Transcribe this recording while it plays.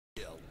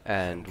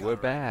And we're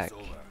back.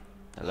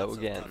 Hello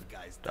again,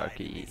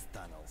 Darkies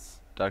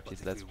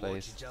Let's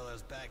Plays.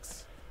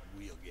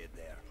 We'll get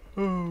there.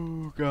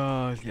 Oh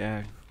god,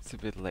 yeah, it's a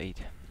bit late.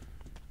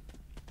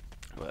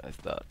 But I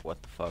thought,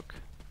 what the fuck?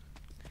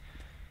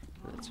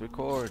 Let's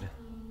record.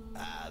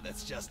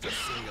 That's just a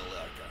single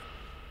lurker.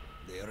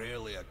 They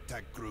rarely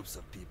attack groups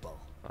of people.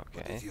 But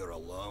Okay. if you're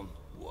alone,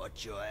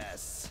 watch your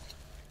ass.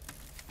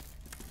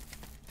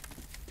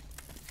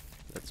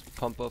 Let's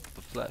pump up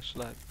the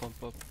flashlight,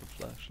 pump up the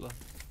flashlight.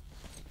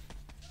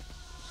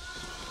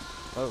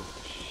 Oh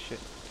shit,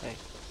 hey.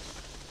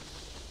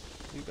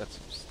 You got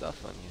some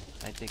stuff on you,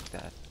 I dig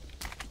that.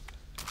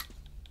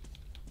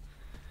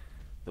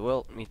 The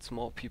world needs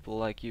more people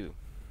like you.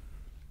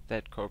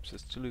 Dead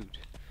corpses to loot.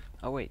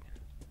 Oh wait,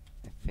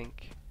 I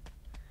think...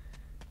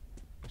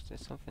 Was there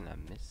something I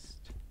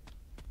missed?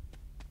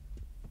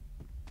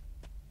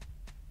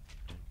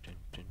 Dun, dun,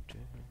 dun,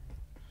 dun.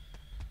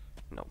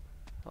 Nope.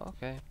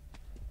 Okay.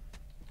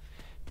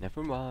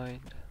 Never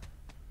mind.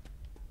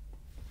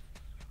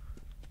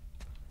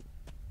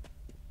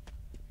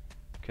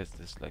 Because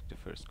this is like the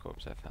first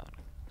corpse I found.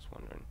 I was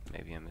wondering,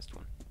 maybe I missed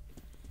one.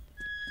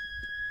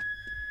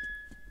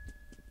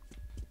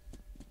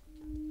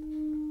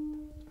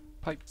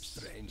 Pipes.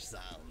 Strange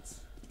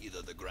sounds.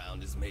 Either the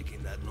ground is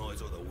making that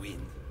noise or the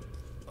wind.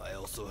 I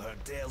also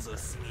heard tales of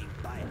singing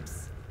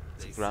pipes.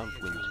 It's a They ground say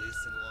if wind. you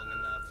listen long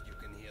enough, you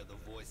can hear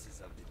the voices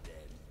of the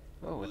dead.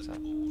 Oh, what's What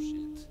that?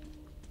 bullshit.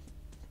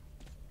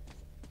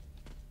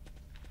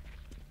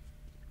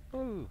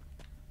 Oh,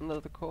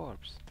 another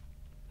corpse.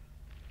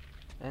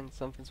 And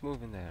something's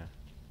moving there.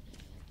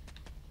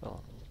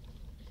 Well.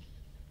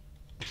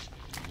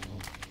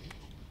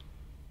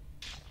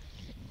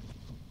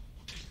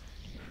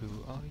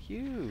 Who are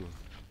you?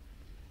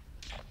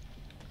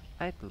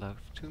 I'd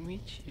love to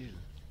meet you.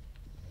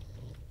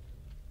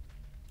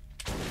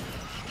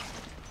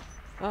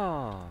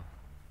 Oh.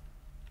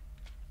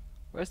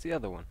 Where's the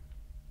other one?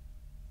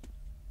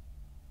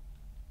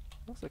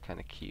 Those are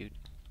kinda cute.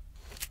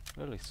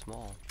 Really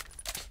small.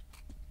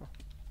 Oh,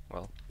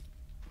 well.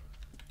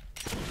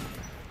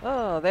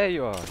 Oh, there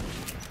you are.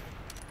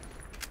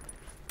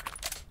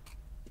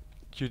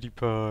 Cutie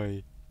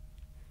pie.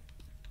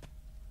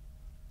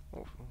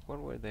 Oh, what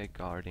were they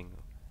guarding?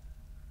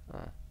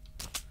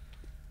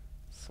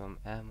 Some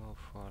ammo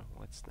for...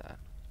 what's that?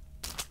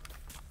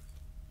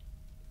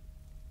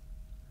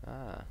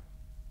 Ah.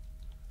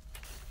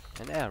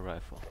 An air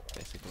rifle,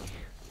 basically.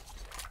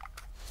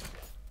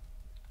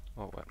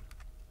 Oh, what?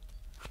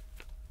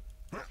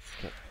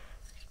 Okay.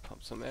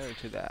 Pump some air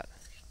into that.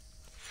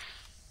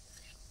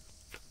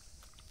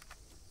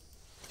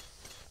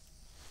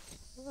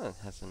 Oh, it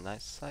has a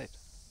nice sight.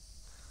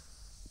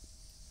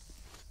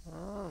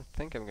 Oh, I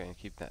think I'm going to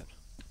keep that.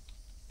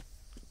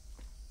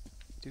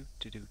 Do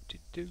do do do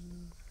do.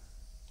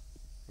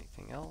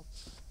 Anything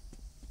else?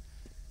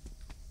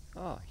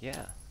 Oh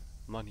yeah,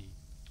 money.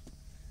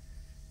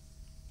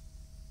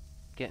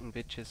 Getting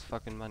bitches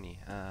fucking money.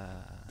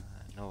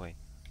 No wait,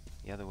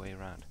 the other way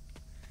around.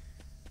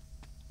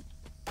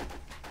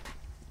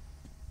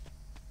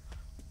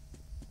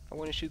 I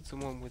want to shoot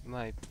someone with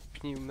my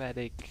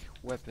pneumatic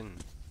weapon.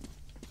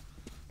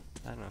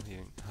 I don't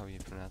know how you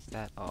pronounce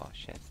that. Oh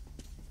shit.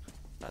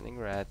 Running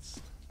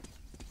rats.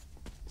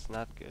 It's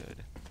not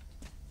good.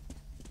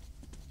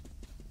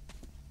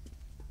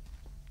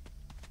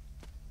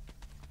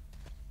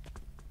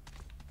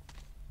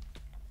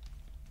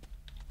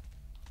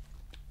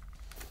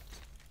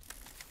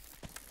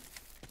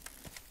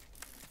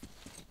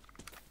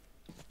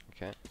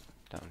 Okay,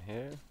 down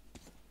here.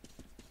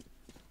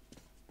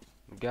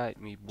 Guide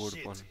me, Bourbon.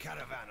 Shit,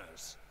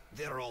 caravanners.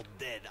 They're all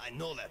dead. I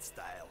know that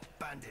style.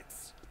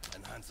 Bandits.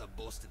 And Hansa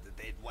boasted that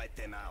they'd wipe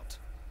them out.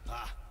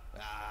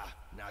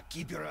 Now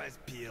keep your eyes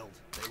peeled.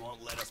 They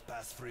won't let us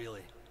pass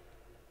freely.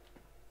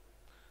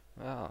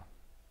 Oh,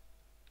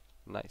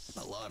 nice.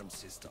 Alarm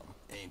system.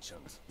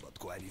 Ancient, but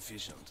quite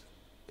efficient.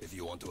 If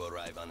you want to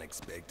arrive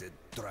unexpected,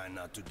 try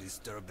not to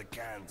disturb the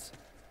cans.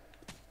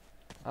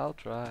 I'll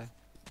try.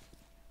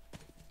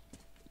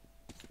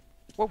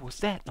 What was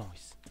that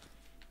noise?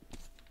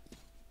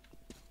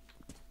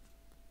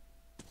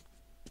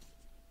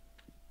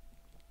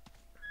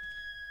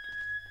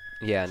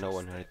 Yeah, no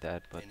one heard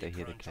that, but they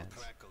hear the cans.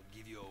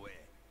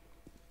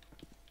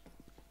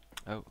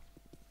 Oh.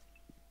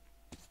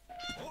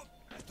 Oh,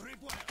 a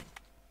tripwire.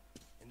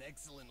 An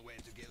excellent way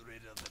to get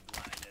rid of the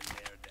blind and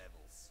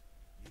daredevils.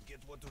 You get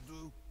what to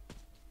do?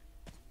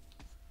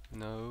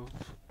 No.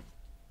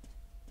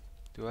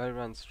 Do I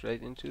run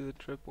straight into the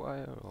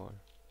tripwire or?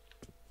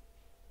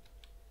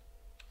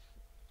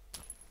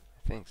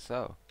 I think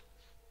so.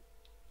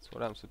 That's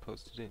what I'm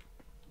supposed to do.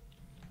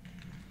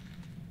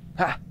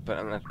 Ha! But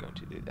I'm not going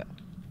to do that.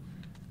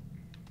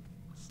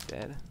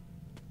 Instead.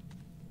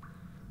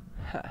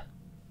 Ha!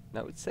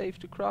 Now it's safe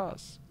to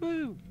cross.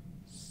 Woo!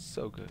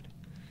 So good.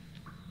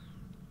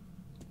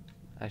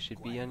 I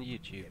should be on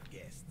YouTube.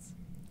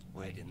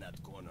 Wait in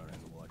that corner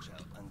and watch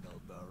how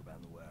Uncle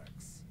Bourbon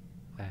works.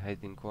 I hide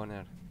in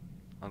corner,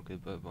 Uncle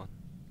Bourbon.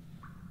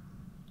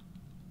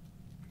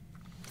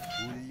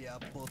 я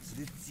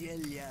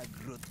подсветилья,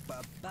 грудь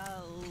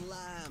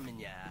попала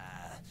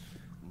меня.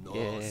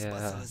 Но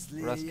спасалась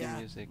ли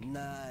я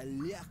на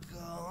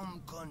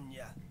легком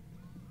коне?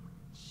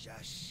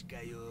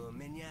 Чашкою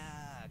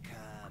меня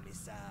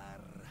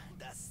комиссар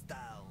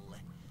достал.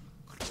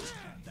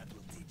 That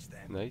will teach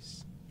them.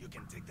 Nice. You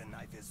can take the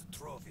knife as a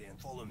trophy and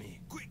follow me.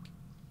 Quick!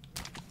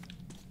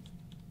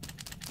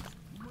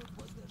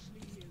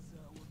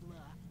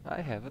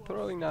 I have a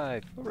throwing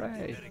knife. They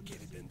Hooray!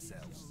 barricaded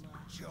themselves.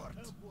 Short,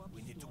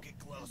 we need to get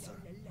closer.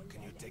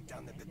 Can you take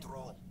down the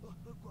patrol?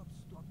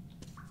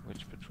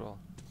 Which patrol?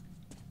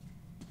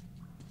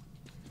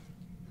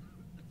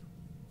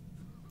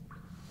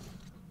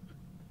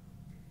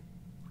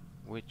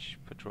 Which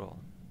patrol?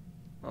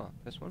 Oh,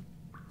 this one?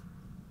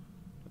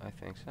 I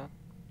think so.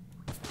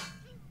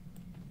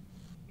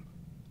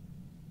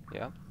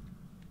 Yeah,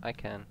 I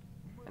can.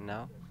 And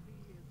now?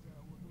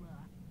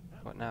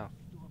 What now?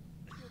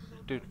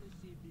 Dude,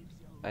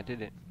 I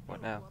did it.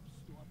 What now?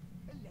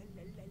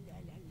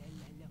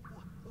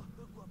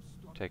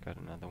 Take out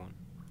another one.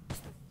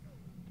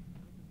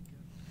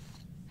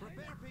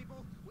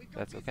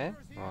 That's okay?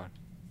 Or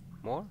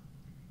more?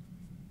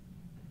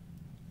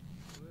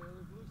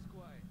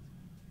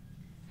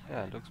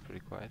 Yeah, it looks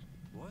pretty quiet.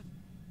 What?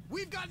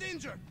 We've got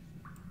injured!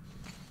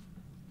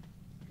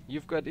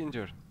 You've got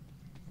injured.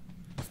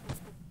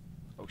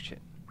 Oh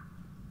shit.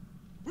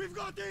 We've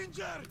got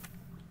injured!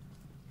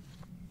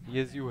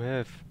 Yes, you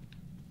have.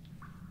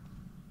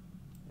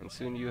 And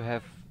soon you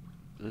have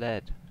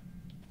lead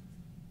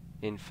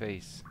in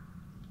face.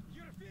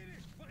 You're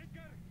finished,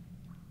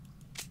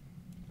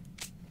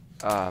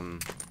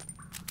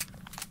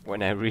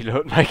 when I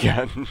reload my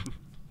gun.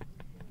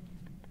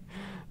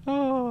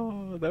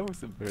 Oh, that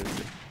was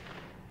embarrassing.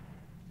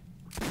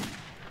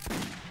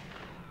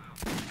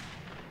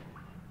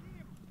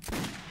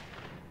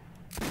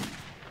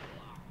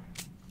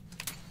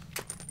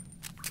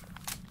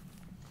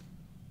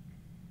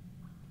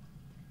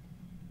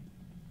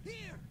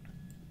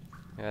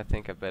 Yeah, I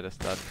think I better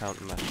start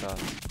counting my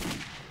shots.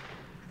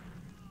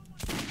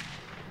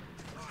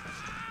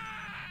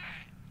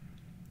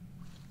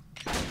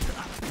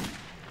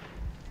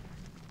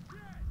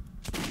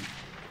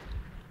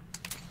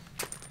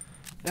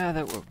 Yeah,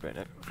 that worked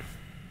better.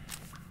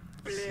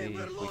 Let's see if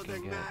we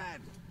can get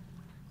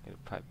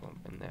a pipe bomb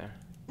in there.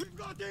 We've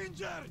got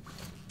injured!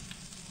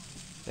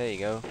 There you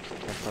go.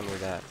 Have fun with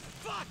that.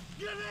 Fuck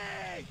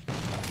me!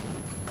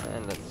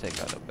 And let's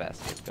take out a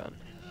basket gun.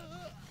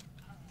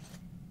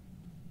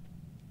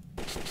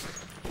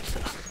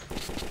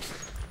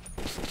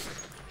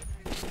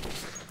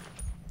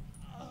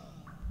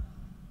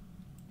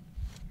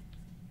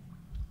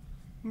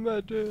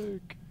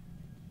 Medic!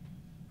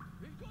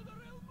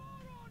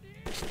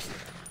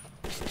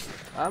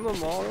 I'm a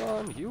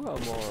moron? You are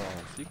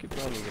morons. You keep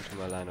running into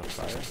my line of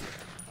fire.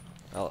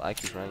 Well, I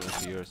keep running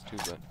into yours too,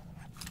 but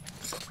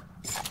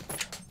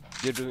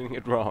you're doing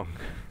it wrong.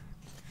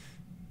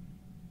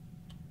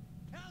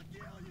 I'll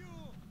kill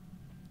you!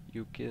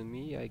 You kill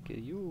me, I kill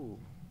you.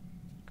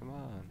 Come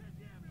on.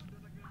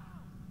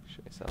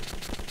 Show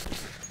yourself.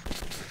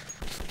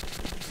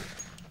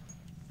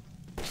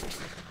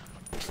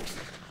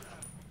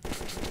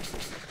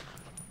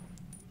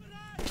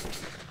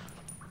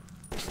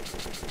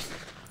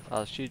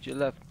 I'll shoot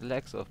your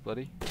legs off,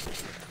 buddy.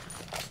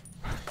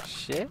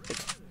 Shit.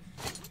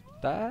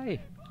 Die.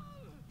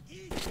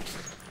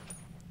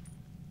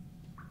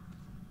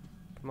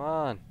 Come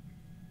on.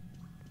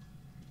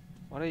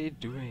 What are you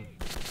doing?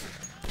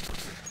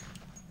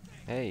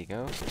 There you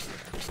go.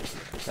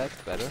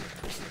 That's better.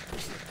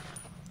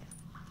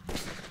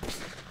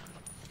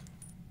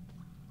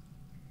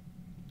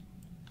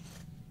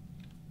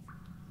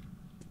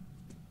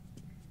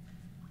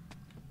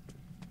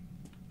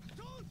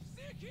 Don't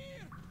stick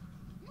here!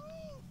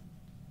 Move!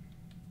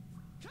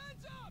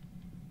 Hands up!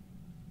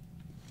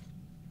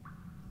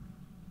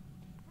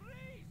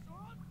 Freeze or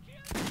I'll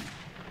kill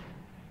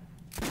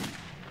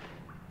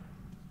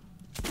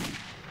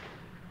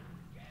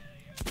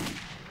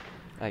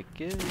you! I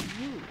kill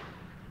you.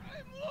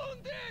 I'm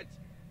wounded!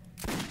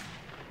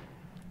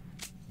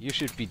 You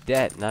should be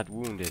dead, not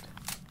wounded.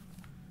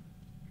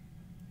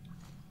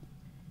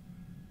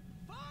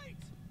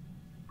 Fight!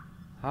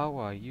 How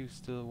are you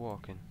still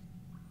walking?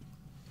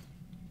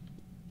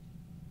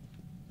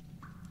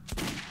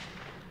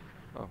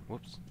 Oh,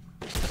 whoops.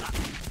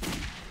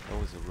 That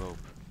was a rope.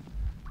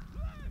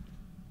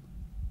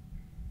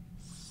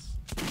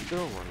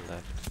 Still one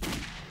left.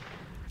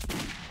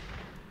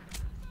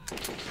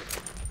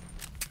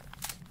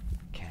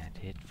 Can't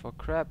hit for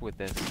crap with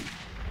this.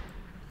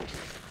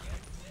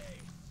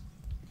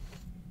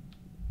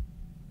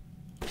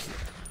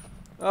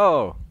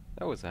 Oh,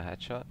 that was a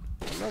headshot.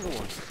 Another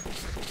one.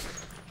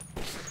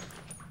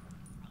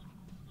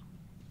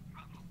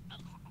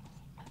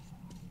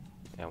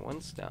 Yeah,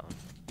 one's down.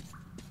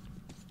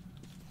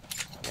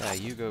 Yeah,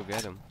 you go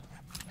get him.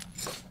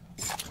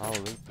 I'll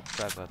loot the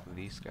crap out of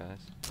these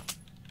guys.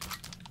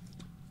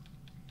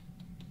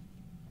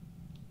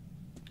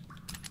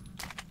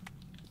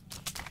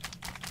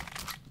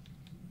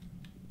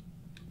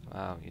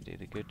 Wow, you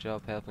did a good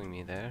job helping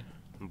me there,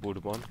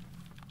 Bourbon.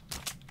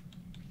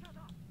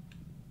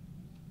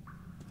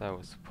 I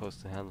was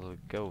supposed to handle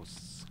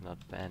ghosts, not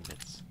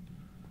bandits.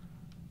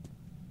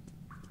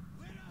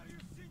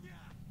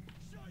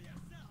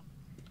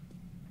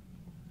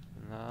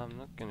 No, I'm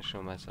not gonna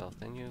show myself,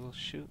 then you will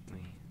shoot me.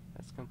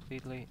 That's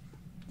completely...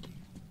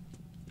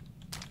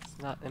 It's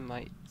not in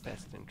my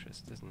best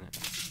interest, isn't it?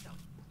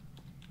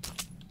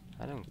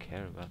 I don't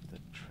care about the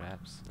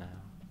traps now.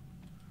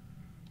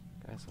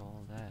 Guys,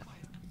 all that.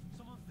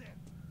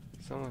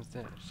 Someone's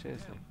there,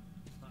 seriously.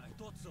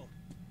 I thought so.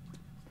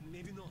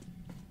 Maybe not.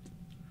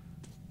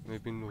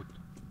 Maybe not.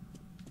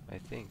 I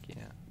think,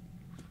 yeah.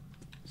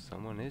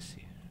 Someone is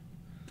here.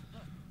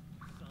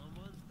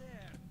 Someone's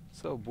there.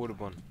 So,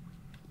 Bourbon,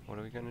 what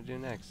are we gonna do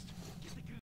next?